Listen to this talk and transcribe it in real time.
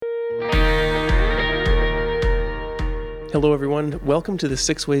Hello everyone, welcome to the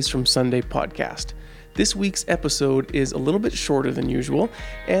 6 Ways from Sunday podcast. This week's episode is a little bit shorter than usual,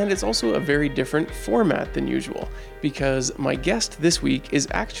 and it's also a very different format than usual, because my guest this week is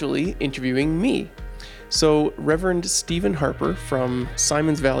actually interviewing me. So Reverend Stephen Harper from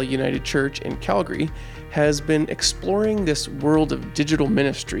Simons Valley United Church in Calgary has been exploring this world of digital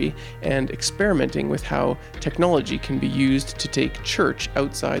ministry and experimenting with how technology can be used to take church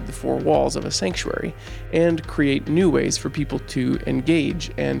outside the four walls of a sanctuary and create new ways for people to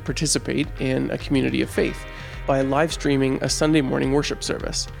engage and participate in a community of faith by live streaming a Sunday morning worship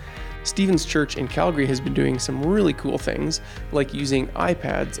service. Stephen's church in Calgary has been doing some really cool things, like using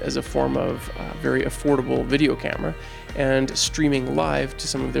iPads as a form of very affordable video camera and streaming live to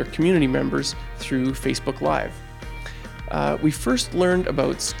some of their community members through Facebook Live. We first learned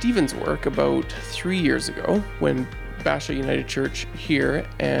about Stephen's work about 3 years ago when Basha United Church here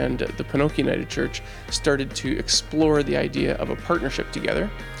and the Ponoka United Church started to explore the idea of a partnership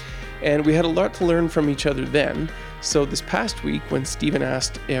together. And we had a lot to learn from each other then. So this past week, when Stephen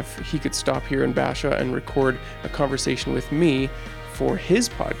asked if he could stop here in Basha and record a conversation with me for his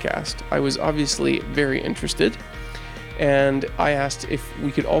podcast, I was obviously very interested. And I asked if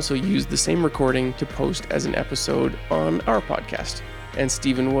we could also use the same recording to post as an episode on our podcast. And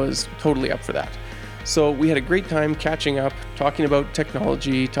Stephen was totally up for that. So we had a great time catching up, talking about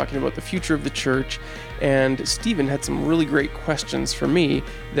technology, talking about the future of the church, and Stephen had some really great questions for me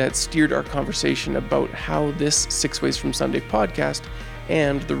that steered our conversation about how this 6 Ways from Sunday podcast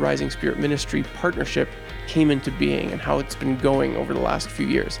and the Rising Spirit Ministry partnership came into being and how it's been going over the last few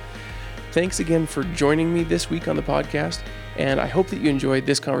years. Thanks again for joining me this week on the podcast, and I hope that you enjoyed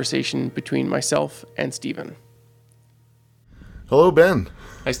this conversation between myself and Stephen. Hello, Ben.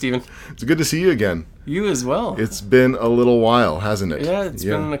 Hi, Stephen. It's good to see you again. You as well. It's been a little while, hasn't it? Yeah, it's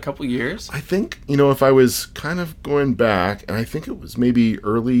been a couple years. I think, if I was kind of going back, and I think it was maybe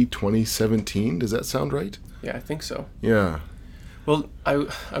early 2017. Does that sound right? Yeah, I think so. Yeah. Well, I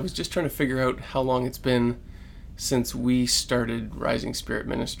was just trying to figure out how long it's been since we started Rising Spirit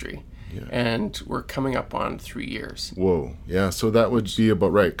Ministry. Yeah. And we're coming up on 3 years. Whoa. Yeah, so that would be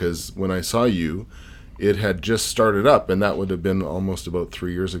about right, because when I saw you, it had just started up, and that would have been almost about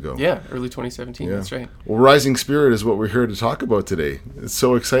 3 years ago. Yeah, early 2017, yeah. That's right. Well, Rising Spirit is what we're here to talk about today. It's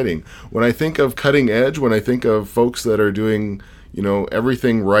so exciting. When I think of cutting edge, when I think of folks that are doing,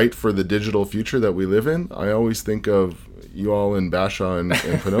 everything right for the digital future that we live in, I always think of you all in Basha and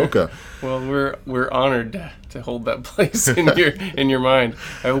Ponoka. Well, we're honored to hold that place in your mind.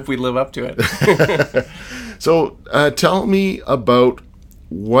 I hope we live up to it. So tell me about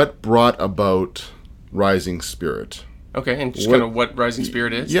what brought about Rising Spirit. Okay, and just kind of what Rising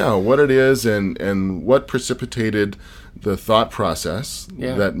Spirit is? Yeah, what it is and what precipitated the thought process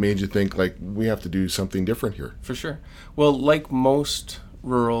that made you think, we have to do something different here. For sure. Well, like most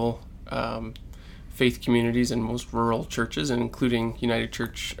rural faith communities and most rural churches, and including United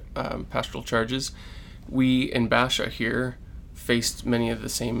Church pastoral charges, we in Basha here faced many of the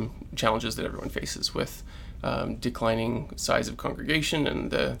same challenges that everyone faces with declining size of congregation,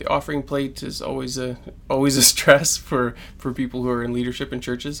 and the offering plate is always a stress for people who are in leadership in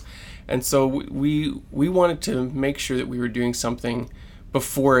churches. And so we wanted to make sure that we were doing something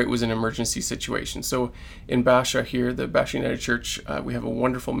before it was an emergency situation. So in Basha here, the Basha United Church, we have a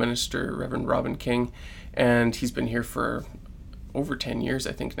wonderful minister, Reverend Robin King, and he's been here for over 10 years,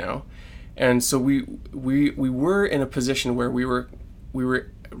 I think now. And so we were in a position where we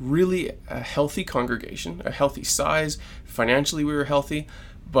were really a healthy congregation, a healthy size. Financially, we were healthy,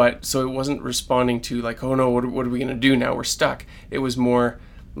 but so it wasn't responding to oh no, what are we going to do now? We're stuck. It was more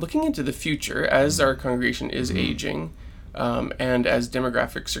looking into the future as our congregation is aging, and as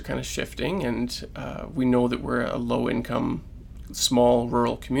demographics are kind of shifting, and we know that we're a low-income, small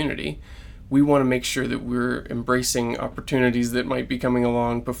rural community. We want to make sure that we're embracing opportunities that might be coming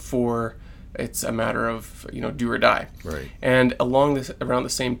along before it's a matter of, do or die. Right. And around the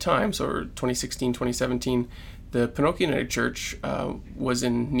same time, so 2016, 2017, the Ponoka United Church was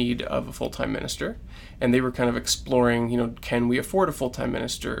in need of a full-time minister. And they were kind of exploring, can we afford a full-time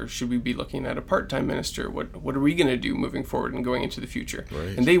minister? Should we be looking at a part-time minister? What are we going to do moving forward and going into the future?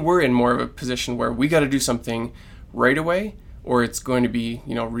 Right. And they were in more of a position where we got to do something right away, or it's going to be,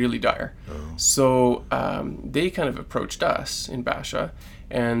 really dire. Oh. So they kind of approached us in Basha,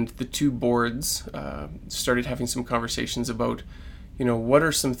 and the two boards started having some conversations about, what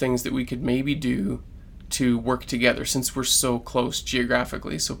are some things that we could maybe do to work together since we're so close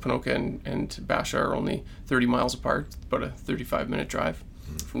geographically. So Ponoka and Basha are only 30 miles apart, about a 35-minute drive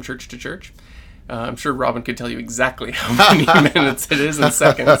from church to church. I'm sure Robin could tell you exactly how many minutes it is in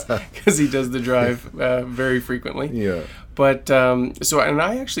seconds, because he does the drive very frequently. Yeah. But and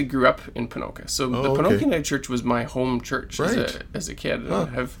I actually grew up in Ponoka. So the Ponoka United Church was my home church as a kid. And I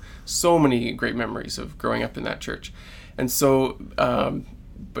have so many great memories of growing up in that church. And so,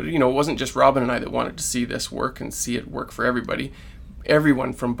 but it wasn't just Robin and I that wanted to see this work and see it work for everybody.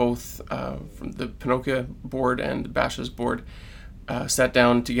 Everyone from both from the Ponoka board and Basha's board sat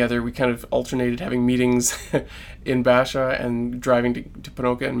down together. We kind of alternated having meetings in Basha and driving to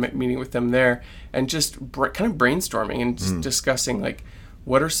Ponoka and meeting with them there, and just kind of brainstorming and just discussing, like,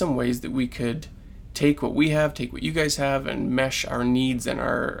 what are some ways that we could take what we have, take what you guys have, and mesh our needs and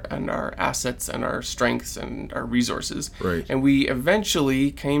our assets and our strengths and our resources. Right. And we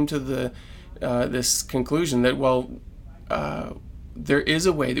eventually came to this conclusion that, there is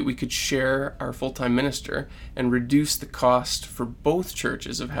a way that we could share our full-time minister and reduce the cost for both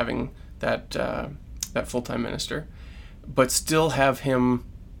churches of having that full-time minister, but still have him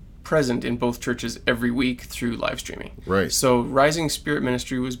present in both churches every week through live streaming. Right. So Rising Spirit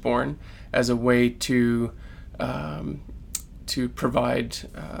Ministry was born as a way to provide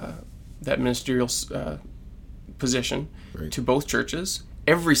that ministerial position to both churches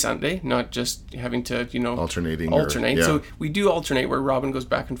every Sunday, not just having to, alternate. So we do alternate, where Robin goes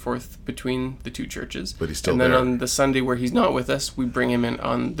back and forth between the two churches. But he's still there. And then there. on the Sunday where he's not with us, we bring him in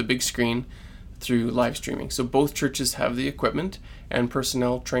on the big screen through live streaming. So both churches have the equipment and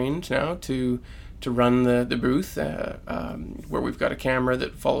personnel trained now to run the booth, where we've got a camera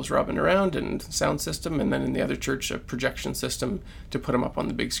that follows Robin around and sound system, and then in the other church, a projection system to put him up on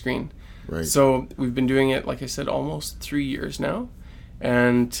the big screen. Right. So we've been doing it, like I said, almost 3 years now.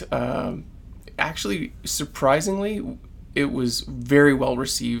 And actually, surprisingly, it was very well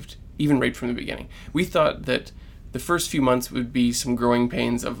received, even right from the beginning. We thought that the first few months would be some growing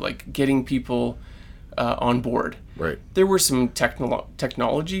pains of, like, getting people on board. Right. There were some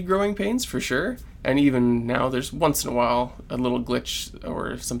technology growing pains for sure, and even now there's once in a while a little glitch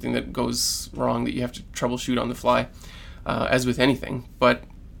or something that goes wrong that you have to troubleshoot on the fly, as with anything. But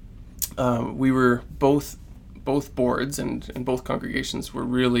we were both boards and both congregations were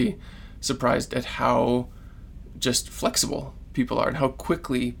really surprised at how just flexible people are and how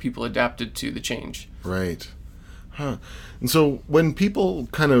quickly people adapted to the change. Right. Huh. And so when people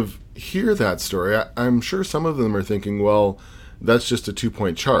kind of hear that story, I'm sure some of them are thinking, well, that's just a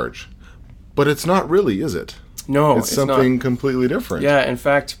 2-point charge. But it's not really, is it? No, it's something not. Completely different. Yeah, in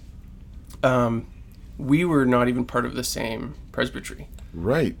fact, we were not even part of the same presbytery.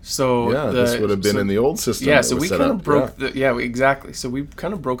 Right. So this would have been in the old system. Yeah, so we kind of broke exactly. So we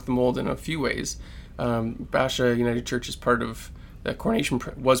kind of broke the mold in a few ways. Basha United Church is part of the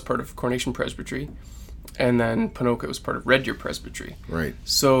was part of Coronation Presbytery, and then Ponoka was part of Red Deer Presbytery. Right.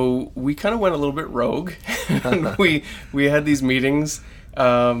 So we kind of went a little bit rogue. And we had these meetings,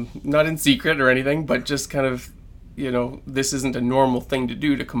 not in secret or anything, but just kind of, this isn't a normal thing to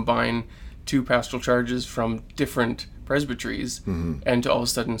do, to combine two pastoral charges from different presbyteries and to all of a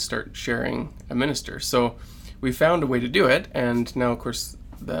sudden start sharing a minister. So we found a way to do it, and now, of course,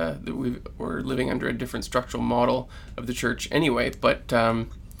 we're living under a different structural model of the church anyway. But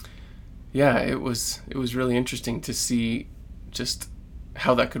it was really interesting to see just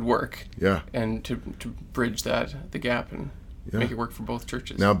how that could work. Yeah, and to bridge the gap and make it work for both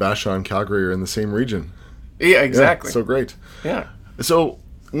churches. Now Basha and Calgary are in the same region. Yeah, exactly. Yeah, so great. Yeah. So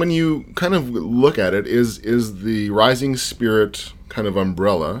when you kind of look at it, is the Rising Spirit kind of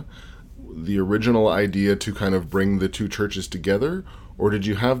umbrella the original idea to kind of bring the two churches together, or did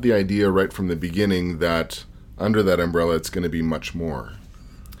you have the idea right from the beginning that under that umbrella it's going to be much more?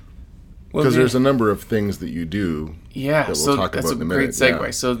 Because there's a number of things that you do that we'll talk about in a minute. That's a great segue.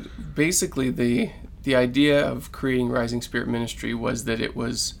 Yeah. So basically the idea of creating Rising Spirit Ministry was that it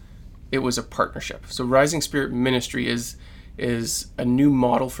was a partnership. So Rising Spirit Ministry is a new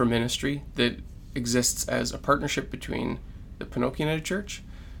model for ministry that exists as a partnership between the Ponoka United Church,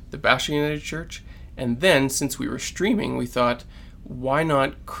 the Basha United Church, and then, since we were streaming, we thought, why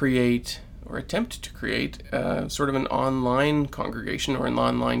not create or attempt to create sort of an online congregation or an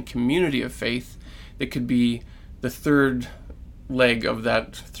online community of faith that could be the third leg of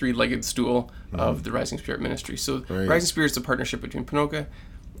that three-legged stool of the Rising Spirit Ministry. So Rising Spirit is a partnership between Ponoka,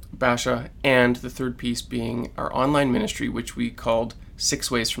 Basha, and the third piece being our online ministry, which we called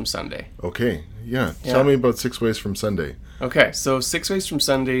 6 Ways from Sunday. Okay, yeah. Tell me about 6 Ways from Sunday. Okay, so 6 Ways from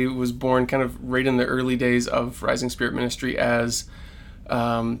Sunday was born kind of right in the early days of Rising Spirit Ministry as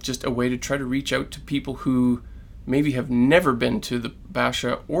just a way to try to reach out to people who maybe have never been to the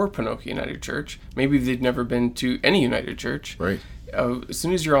Basha or Ponoka United Church. Maybe they've never been to any United Church. Right. as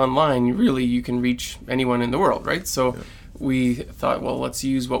soon as you're online, you can reach anyone in the world, right? So we thought, well, let's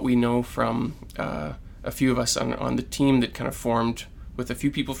use what we know from a few of us on the team that kind of formed with a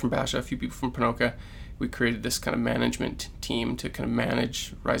few people from Basha, a few people from Ponoka. We created this kind of management team to kind of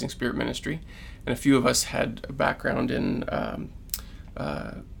manage Rising Spirit Ministry. And a few of us had a background in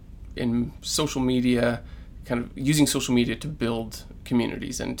social media, kind of using social media to build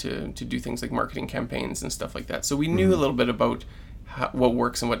communities and to do things like marketing campaigns and stuff like that. So we knew a little bit about what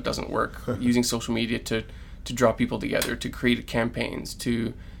works and what doesn't work, using social media to draw people together, to create campaigns,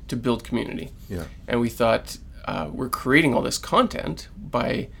 to build community. Yeah. And we thought, we're creating all this content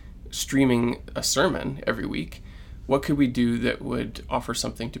by streaming a sermon every week. What could we do that would offer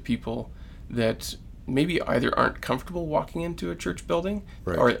something to people that maybe either aren't comfortable walking into a church building,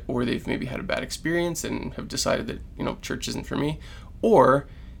 right, or they've maybe had a bad experience and have decided that, church isn't for me, or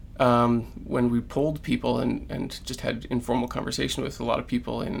when we polled people and just had informal conversation with a lot of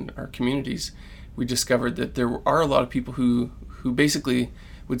people in our communities, we discovered that there are a lot of people who basically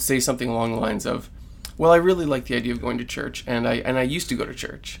would say something along the lines of, well, I really like the idea of going to church, and I used to go to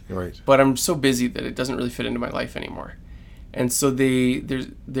church, right, but I'm so busy that it doesn't really fit into my life anymore. And so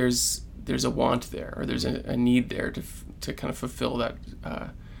there's a want there, or there's a need there to kind of fulfill that,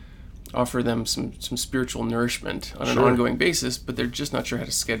 offer them some spiritual nourishment on an ongoing basis, but they're just not sure how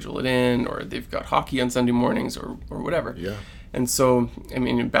to schedule it in, or they've got hockey on Sunday mornings or whatever. Yeah. And so, I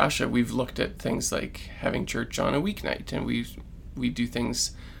mean, in Basha, we've looked at things like having church on a weeknight, and we do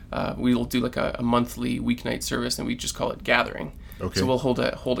things, we'll do like a monthly weeknight service, and we just call it gathering. Okay. So we'll hold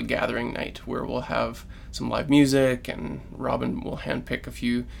a gathering night where we'll have some live music, and Robin will handpick a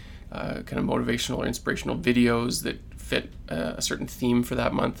few kind of motivational or inspirational videos that fit a certain theme for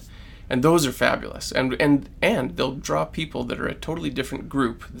that month. And those are fabulous, and they'll draw people that are a totally different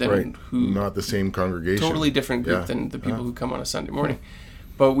group than who, not the same congregation, totally different group than the people who come on a Sunday morning.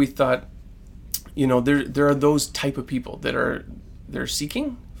 But we thought, there are those type of people that they're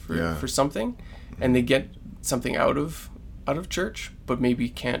seeking for something, and they get something out of church, but maybe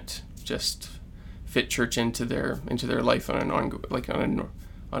can't just fit church into their life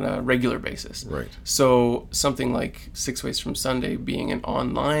on a regular basis. Right. So something like 6 Ways from Sunday, being an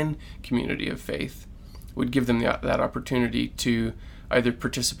online community of faith, would give them that opportunity to either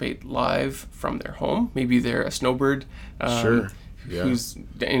participate live from their home. Maybe they're a snowbird who's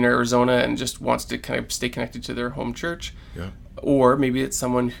in Arizona and just wants to kind of stay connected to their home church. Yeah. Or maybe it's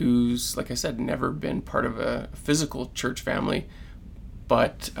someone who's, like I said, never been part of a physical church family,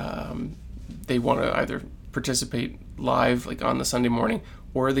 but they want to either participate live, like on the Sunday morning,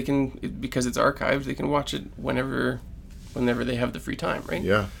 or they can, because it's archived, they can watch it whenever they have the free time, right?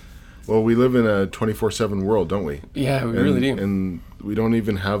 Yeah. Well, we live in a 24/7 world, don't we? Yeah, we really do. And we don't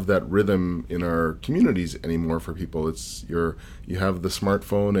even have that rhythm in our communities anymore for people. It's you have the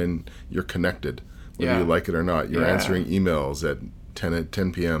smartphone and you're connected, whether you like it or not. You're answering emails at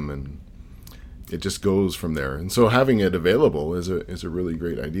 10 p.m. and it just goes from there. And so having it available is a really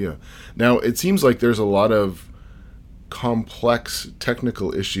great idea. Now, it seems like there's a lot of complex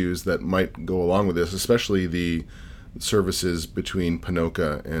technical issues that might go along with this, especially the services between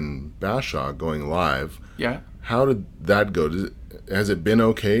Ponoka and Basha going live. Yeah. How did that go? Has it been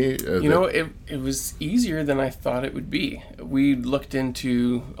okay? It was easier than I thought it would be. We looked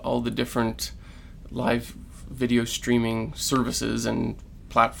into all the different live video streaming services and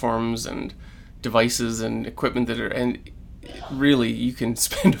platforms and devices and equipment and really you can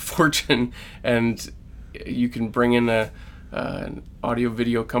spend a fortune, and you can bring in an audio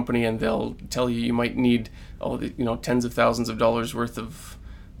video company and they'll tell you might need all the tens of thousands of dollars worth of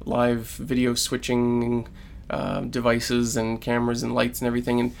live video switching devices and cameras and lights and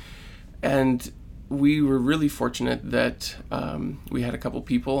everything, and we were really fortunate that we had a couple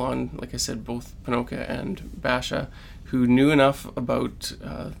people on, like I said, both Ponoka and Basha, who knew enough about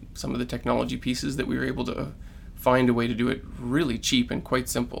some of the technology pieces that we were able to find a way to do it really cheap and quite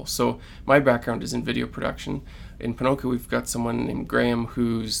simple. So my background is in video production. In Ponoka, we've got someone named Graham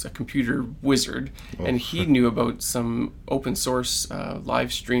who's a computer wizard, and he knew about some open source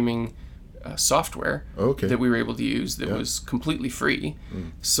live streaming software that we were able to use that was completely free.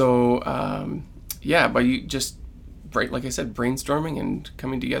 So by you just, like I said, brainstorming and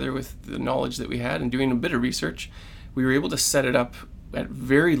coming together with the knowledge that we had and doing a bit of research, we were able to set it up at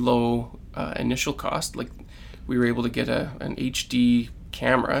very low initial cost. Like, we were able to get an HD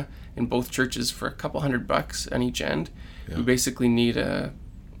camera in both churches for $200 on each end. Yeah. You basically need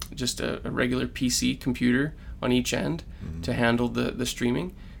just a regular PC computer on each end to handle the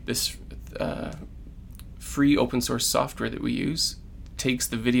streaming. This free open source software that we use takes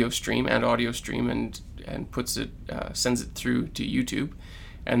the video stream and audio stream and and puts it, sends it through to YouTube.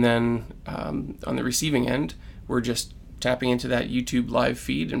 And then on the receiving end, we're just tapping into that YouTube live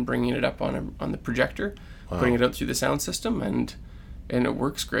feed and bringing it up on the projector, putting it out through the sound system, and it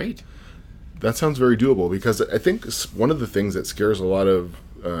works great. That sounds very doable, because I think one of the things that scares a lot of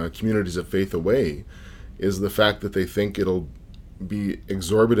communities of faith away is the fact that they think it'll be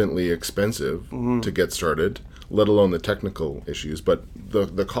exorbitantly expensive to get started, let alone the technical issues, but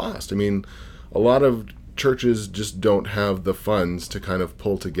the cost. I mean, a lot of churches just don't have the funds to kind of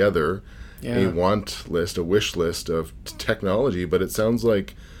pull together a want list, a wish list of technology, but it sounds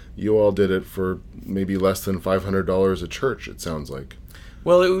like you all did it for maybe less than $500 a church, it sounds like.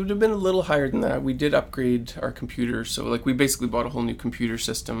 Well, it would have been a little higher than that. We did upgrade our computers, so like we basically bought a whole new computer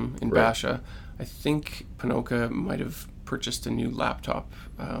system in Basha. I think Ponoka might have purchased a new laptop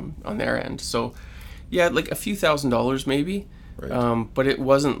on their end. So yeah, like a few $1,000s maybe. Right. But it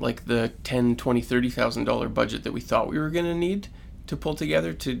wasn't like the $10,000, $20,000, $30,000 budget that we thought we were going to need to pull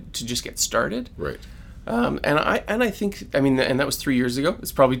together to just get started. Right. And I think, I mean, and that was 3 years ago.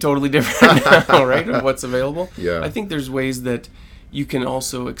 It's probably totally different now, right? Of what's available. Yeah. I think there's ways that you can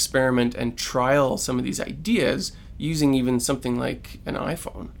also experiment and trial some of these ideas using even something like an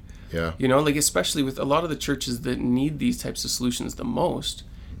iPhone. Yeah. You know, like especially with a lot of the churches that need these types of solutions the most,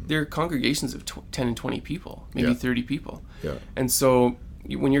 they're congregations of 10 and 20 people, maybe 30 people. Yeah. And so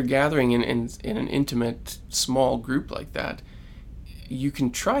when you're gathering in an intimate, small group like that, you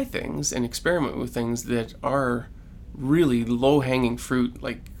can try things and experiment with things that are really low-hanging fruit.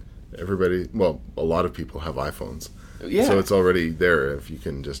 Like everybody, well, a lot of people have iPhones. Yeah. So it's already there if you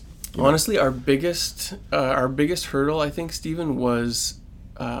can just... Honestly, our biggest hurdle, I think, Stephen, was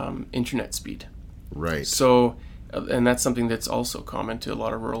internet speed. Right. So, and that's something that's also common to a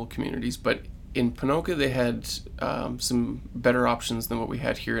lot of rural communities. But in Ponoka, they had some better options than what we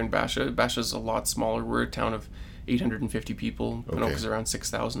had here in Basha. Basha's a lot smaller. We're a town of 850 people. Ponoka's around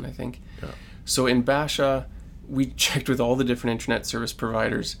 6,000, I think. Yeah. So in Basha, we checked with all the different internet service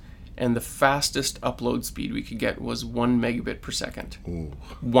providers, and the fastest upload speed we could get was 1 megabit per second. Ooh.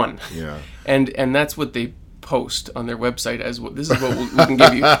 1. Yeah. And that's what they post on their website as what this is what we can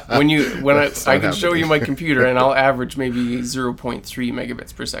give you when I can show you my computer, and I'll average maybe 0.3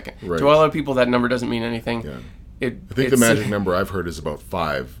 megabits per second. Right. To a lot of people, that number doesn't mean anything. Yeah. I think the magic number I've heard is about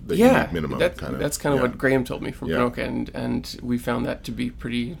 5 that you need minimum. That's kind of what Graham told me from Ponoka, and we found that to be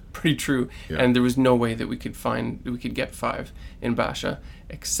pretty true. Yeah. And there was no way that we could get 5 in Basha,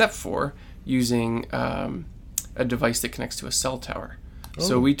 except for using a device that connects to a cell tower. Oh.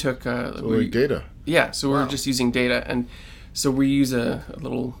 So we took data. Yeah, so we're just using data, and so we use a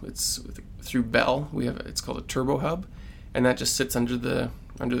little. It's through Bell. It's called a Turbo Hub, and that just sits under the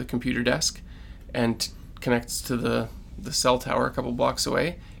computer desk, and connects to the cell tower a couple blocks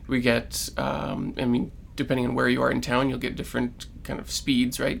away. We get, depending on where you are in town, you'll get different kind of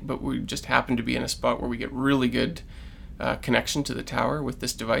speeds, right? But we just happen to be in a spot where we get really good connection to the tower with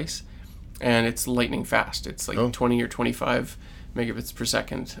this device, and it's lightning fast. It's like 20 or 25 megabits per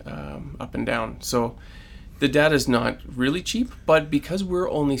second up and down. So the data is not really cheap, but because we're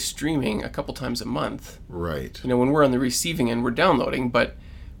only streaming a couple times a month, right? You know, when we're on the receiving end, we're downloading, but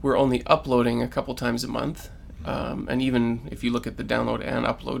we're only uploading a couple times a month. And even if you look at the download and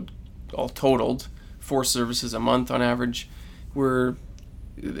upload all totaled, 4 services a month on average,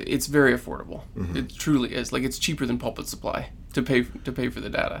 it's very affordable. Mm-hmm. It truly is. Like, it's cheaper than Pulpit Supply to pay for the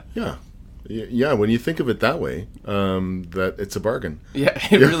data. Yeah. Yeah, when you think of it that way, that it's a bargain. Yeah,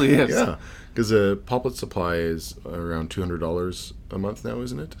 it really is. Yeah, because a Pulpit Supply is around $200 a month now,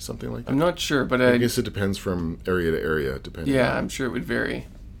 isn't it? Something like that. I'm not sure, but I guess it depends from area to area, depending. Yeah, I'm sure it would vary.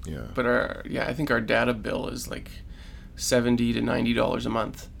 Yeah. But I think our data bill is like $70 to $90 a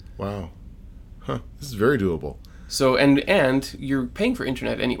month. Wow. Huh. This is very doable. So and you're paying for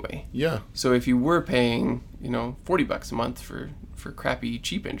internet anyway. Yeah. So if you were paying, $40 a month for crappy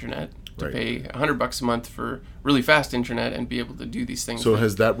cheap internet, to pay $100 a month for really fast internet and be able to do these things. So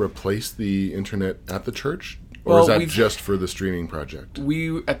has that replaced the internet at the church, or is that just for the streaming project?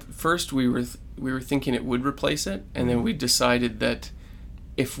 At first we were thinking it would replace it, and then we decided that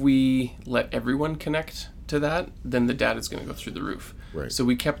if we let everyone connect to that, then the data is going to go through the roof. Right. So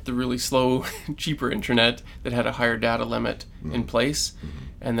we kept the really slow, cheaper internet that had a higher data limit in place,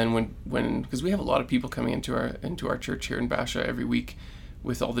 and then when because we have a lot of people coming into our church here in Basha every week,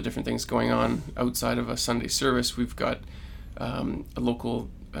 with all the different things going on outside of a Sunday service. We've got a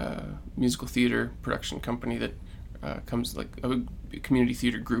local musical theater production company that comes, like a community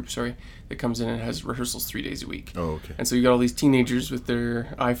theater group, that comes in and has rehearsals 3 days a week. Oh, okay. And so you got all these teenagers with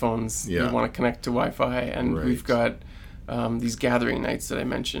their iPhones that want to connect to Wi-Fi, and we've got these gathering nights that I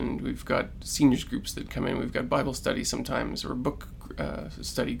mentioned. We've got seniors groups that come in. We've got Bible study sometimes, or book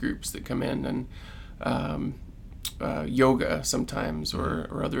study groups that come in, and yoga sometimes,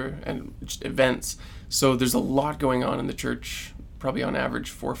 or other and events. So there's a lot going on in the church, probably on average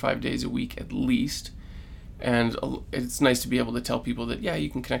 4 or 5 days a week at least. And it's nice to be able to tell people that, yeah, you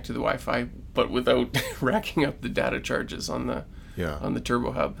can connect to the Wi-Fi, but without racking up the data charges on the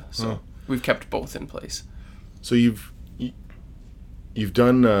Turbo Hub. So we've kept both in place. So you've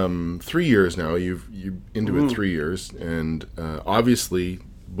done 3 years now. You've into it 3 years, and obviously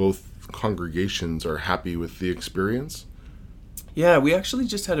both congregations are happy with the experience. Yeah, we actually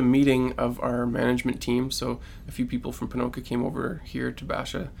just had a meeting of our management team. So a few people from Ponoka came over here to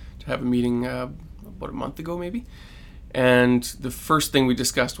Basha to have a meeting about a month ago maybe. And the first thing we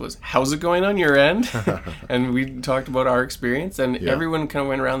discussed was, how's it going on your end? And we talked about our experience, and everyone kind of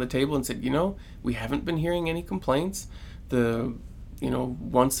went around the table and said, we haven't been hearing any complaints.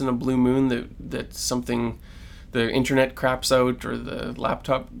 Once in a blue moon that something, the internet craps out or the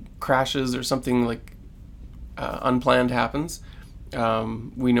laptop crashes or something like unplanned happens.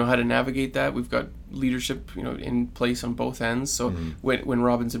 We know how to navigate that. We've got leadership, in place on both ends. So when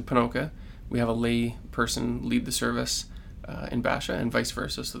Robin's in Ponoka, we have a lay person lead the service in Basha, and vice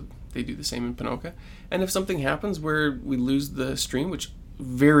versa. So they do the same in Ponoka. And if something happens where we lose the stream, which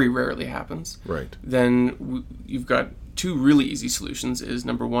very rarely happens, right, then you've got two really easy solutions. Is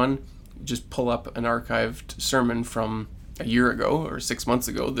number one, just pull up an archived sermon from a year ago or 6 months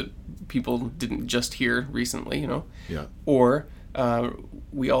ago that people didn't just hear recently, Yeah. Or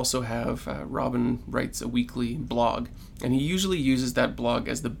we also have Robin writes a weekly blog, and he usually uses that blog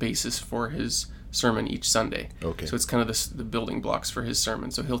as the basis for his sermon each Sunday. Okay. So it's kind of the building blocks for his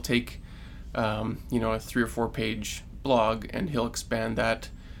sermon. So he'll take a 3 or 4 page blog, and he'll expand that.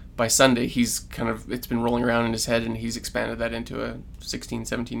 By Sunday, it's been rolling around in his head, and he's expanded that into a 16,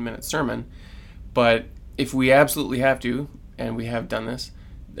 17-minute sermon. But if we absolutely have to, and we have done this,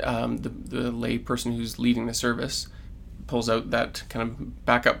 the lay person who's leading the service pulls out that kind of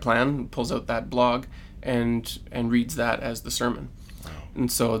backup plan, pulls out that blog, and reads that as the sermon. Wow.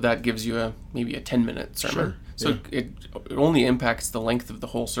 And so that gives you maybe a 10-minute sermon. Sure. So it only impacts the length of the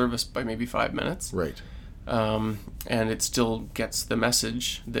whole service by maybe 5 minutes. Right. And it still gets the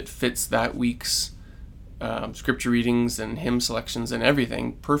message that fits that week's scripture readings and hymn selections and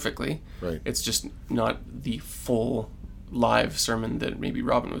everything perfectly. Right. It's just not the full live sermon that maybe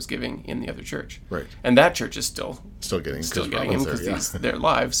Robin was giving in the other church. Right. And that church is still getting him because they're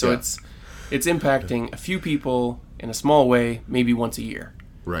live. So Yeah. it's impacting a few people in a small way, maybe once a year.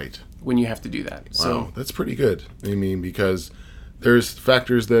 Right. When you have to do that. Wow, So that's pretty good. I mean, because there's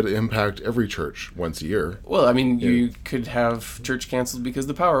factors that impact every church once a year. well, I mean, you could have church canceled because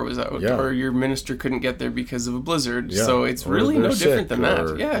the power was out, Yeah. or your minister couldn't get there because of a blizzard. Yeah. So it's Or really they're no different sick, than that.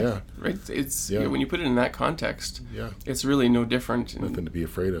 or- Yeah, right. It's when you put it in that context, Yeah. it's really no different. And Nothing to be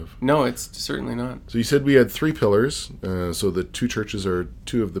afraid of. no, it's certainly not. So you said we had 3 pillars. So the 2 churches are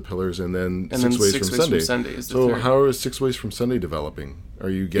 2 of the pillars, and then And 6 then ways 6 from ways Sunday. from Sunday is the So third. how is 6 ways from Sunday developing? Are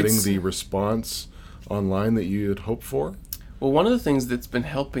you getting It's- the response online that you had hoped for? Well, one of the things that's been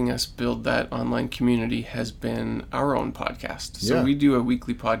helping us build that online community has been our own podcast. So Yeah. we do a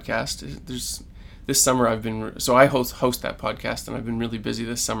weekly podcast. This summer I host that podcast, and I've been really busy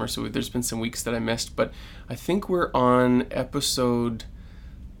this summer. So there's been some weeks that I missed, but I think we're on episode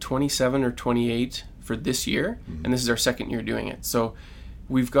 27 or 28 for this year, and this is our second year doing it. So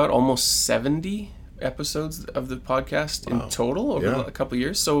we've got almost 70 episodes of the podcast in total over a couple of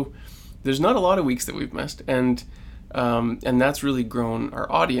years. So there's not a lot of weeks that we've missed, and that's really grown our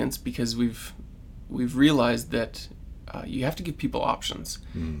audience because we've realized that you have to give people options.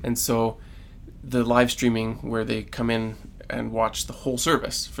 And so the live streaming where they come in and watch the whole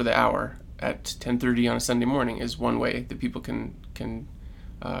service for the hour at 10:30 on a Sunday morning is one way that people can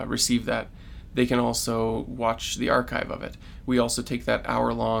receive that. They can also watch the archive of it. We also take that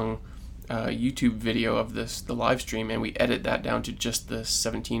hour-long YouTube video of the live stream, and we edit that down to just the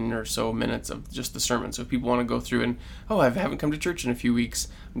 17 or so minutes of just the sermon. So if people want to go through and, I haven't come to church in a few weeks,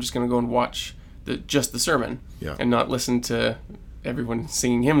 I'm just going to go and watch just the sermon and not listen to everyone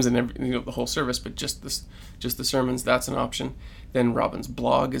singing hymns and the whole service, but just the sermons. That's an option. Then Robin's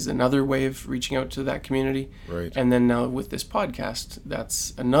blog is another way of reaching out to that community. Right. And then now with this podcast,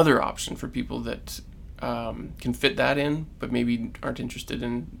 that's another option for people that can fit that in, but maybe aren't interested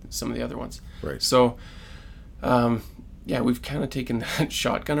in some of the other ones. Right. So, we've kind of taken that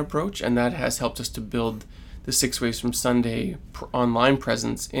shotgun approach, and that has helped us to build the 6 Ways from Sunday online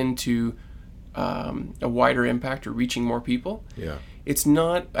presence into a wider impact or reaching more people. Yeah. It's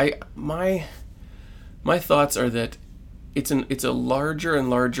not. My thoughts are that it's a larger and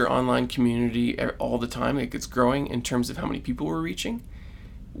larger online community all the time. It's growing in terms of how many people we're reaching.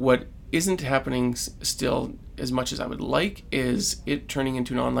 What isn't happening still as much as I would like is it turning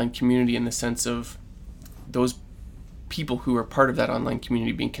into an online community in the sense of those people who are part of that online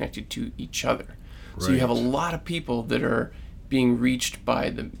community being connected to each other. Right. So you have a lot of people that are being reached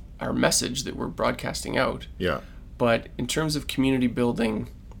by our message that we're broadcasting out. Yeah. But in terms of community building,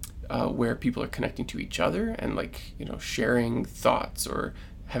 where people are connecting to each other and sharing thoughts or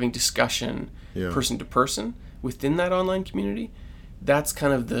having discussion person to person within that online community, that's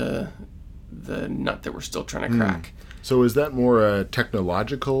kind of the nut that we're still trying to crack. So is that more a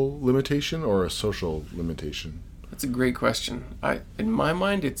technological limitation or a social limitation? That's a great question. In my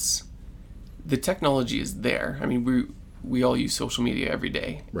mind, it's the technology is there. I mean, we all use social media every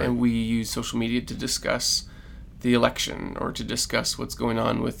day, right. And we use social media to discuss the election or to discuss what's going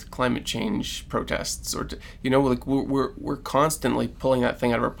on with climate change protests, or we're constantly pulling that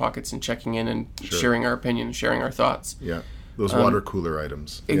thing out of our pockets and checking in and sharing our opinion, sharing our thoughts. Yeah, those water cooler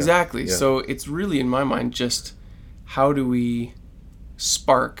items. Exactly. Yeah. So it's really, in my mind, just how do we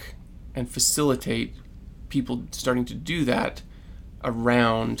spark and facilitate people starting to do that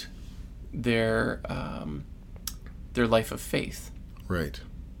around their life of faith. Right.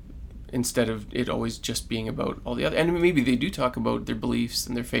 Instead of it always just being about all the other, and maybe they do talk about their beliefs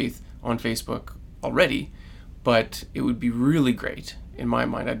and their faith on Facebook already, but it would be really great, in my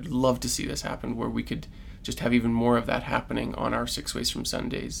mind. I'd love to see this happen, where we could just have even more of that happening on our Six Ways from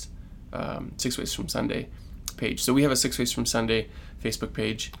Sunday page. So we have a Six Ways from Sunday Facebook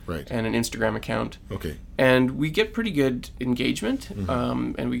page, right, and an Instagram account. Okay. And we get pretty good engagement,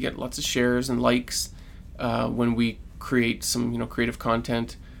 and we get lots of shares and likes when we create some creative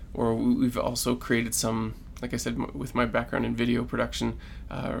content. Or we've also created some, like I said, with my background in video production,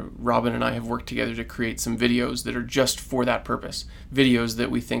 Robin and I have worked together to create some videos that are just for that purpose. Videos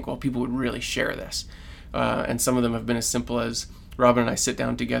that we think, well, people would really share this. And some of them have been as simple as Robin and I sit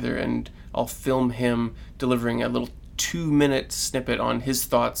down together and I'll film him delivering a little 2-minute snippet on his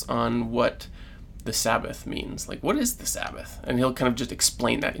thoughts on what the Sabbath means. Like, what is the Sabbath? And he'll kind of just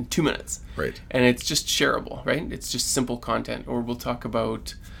explain that in 2 minutes. Right. And it's just shareable, right? It's just simple content. Or we'll talk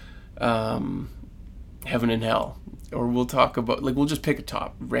about heaven and hell, or we'll talk about, we'll just pick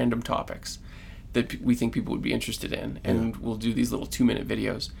random topics that we think people would be interested in, and we'll do these little 2-minute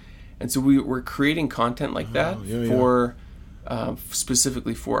videos. And so we're creating content like that for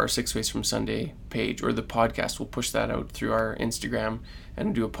specifically for our Six Ways from Sunday page, or the podcast. We'll push that out through our Instagram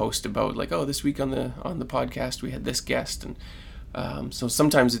and do a post about this week on the podcast we had this guest, and so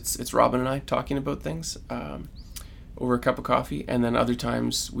sometimes it's Robin and I talking about things over a cup of coffee, and then other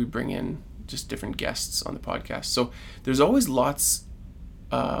times we bring in just different guests on the podcast. So there's always lots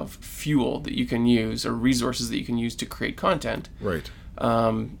of fuel that you can use, or resources that you can use to create content. Right.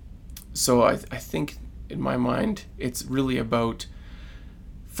 So I think, in my mind, it's really about,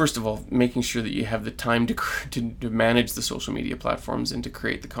 first of all, making sure that you have the time to manage the social media platforms and to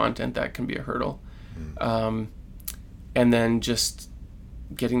create the content. That can be a hurdle. And then just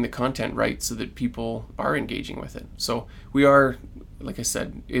getting the content right so that people are engaging with it. So we are, like I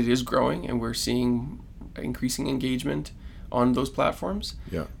said, it is growing, and we're seeing increasing engagement on those platforms.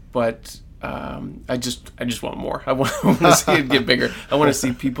 Yeah. But I just want more. I want to see it get bigger. I want to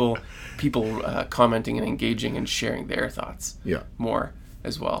see people commenting and engaging and sharing their thoughts. More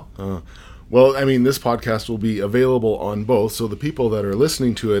as well. Well, I mean, this podcast will be available on both, so the people that are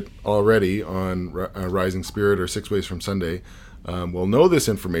listening to it already on Rising Spirit or Six Ways from Sunday will know this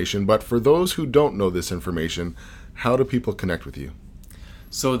information. But for those who don't know this information, how do people connect with you?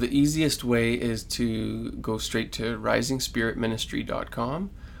 So the easiest way is to go straight to risingspiritministry.com.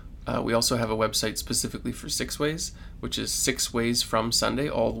 We also have a website specifically for Six Ways, which is 6 Ways from Sunday,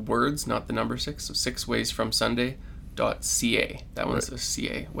 all words, not the number 6. So 6waysfromsunday.ca. That one's a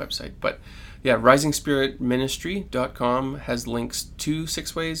CA website. But yeah, risingspiritministry.com has links to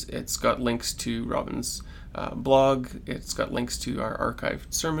Six Ways. It's got links to Robin's blog. It's got links to our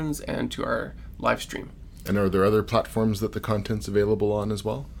archived sermons and to our live stream. And are there other platforms that the content's available on as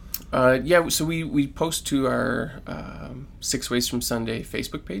well? So we post to our Six Ways from Sunday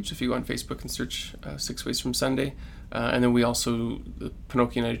Facebook page. If you go on Facebook and search 6 Ways from Sunday. And then we also, the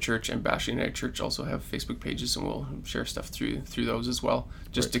Pinocchio United Church and Bash United Church also have Facebook pages, and we'll share stuff through those as well,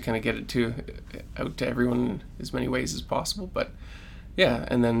 just to kind of get it out to everyone in as many ways as possible. But yeah,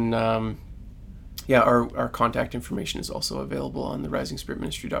 and then our contact information is also available on the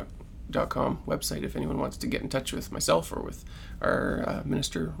risingspiritministry.com website if anyone wants to get in touch with myself or with our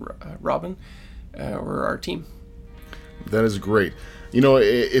minister Robin or our team. That is great.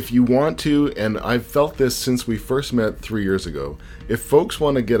 If you want to, and I've felt this since we first met 3 years ago, if folks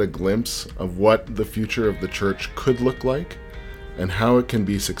want to get a glimpse of what the future of the church could look like and how it can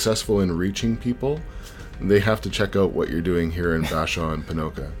be successful in reaching people, they have to check out what you're doing here in Bashaw and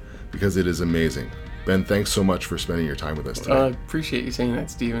Ponoka, because it is amazing. Ben, thanks so much for spending your time with us today. Appreciate you saying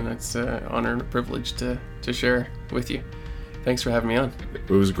that, Stephen. It's an honor and a privilege to share with you. Thanks for having me on. It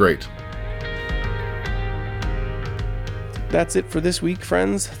was great. That's it for this week,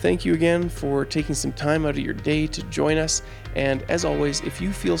 friends. Thank you again for taking some time out of your day to join us. And as always, if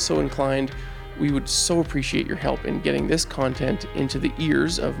you feel so inclined, we would so appreciate your help in getting this content into the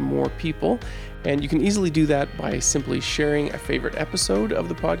ears of more people. And you can easily do that by simply sharing a favorite episode of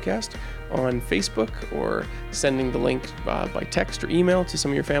the podcast on Facebook, or sending the link by text or email to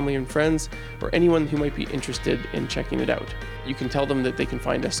some of your family and friends, or anyone who might be interested in checking it out. You can tell them that they can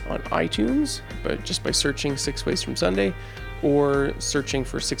find us on iTunes, but just by searching 6 Ways from Sunday, or searching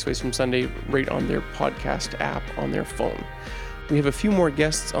for 6 Ways from Sunday right on their podcast app on their phone. We have a few more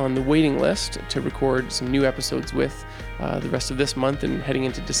guests on the waiting list to record some new episodes with the rest of this month and heading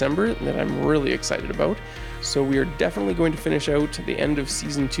into December that I'm really excited about. So we are definitely going to finish out the end of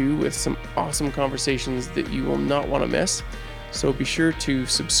season 2 with some awesome conversations that you will not want to miss. So be sure to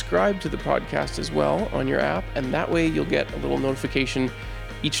subscribe to the podcast as well on your app, and that way you'll get a little notification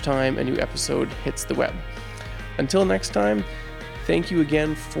each time a new episode hits the web. Until next time, thank you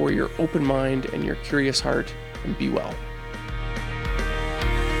again for your open mind and your curious heart, and be well.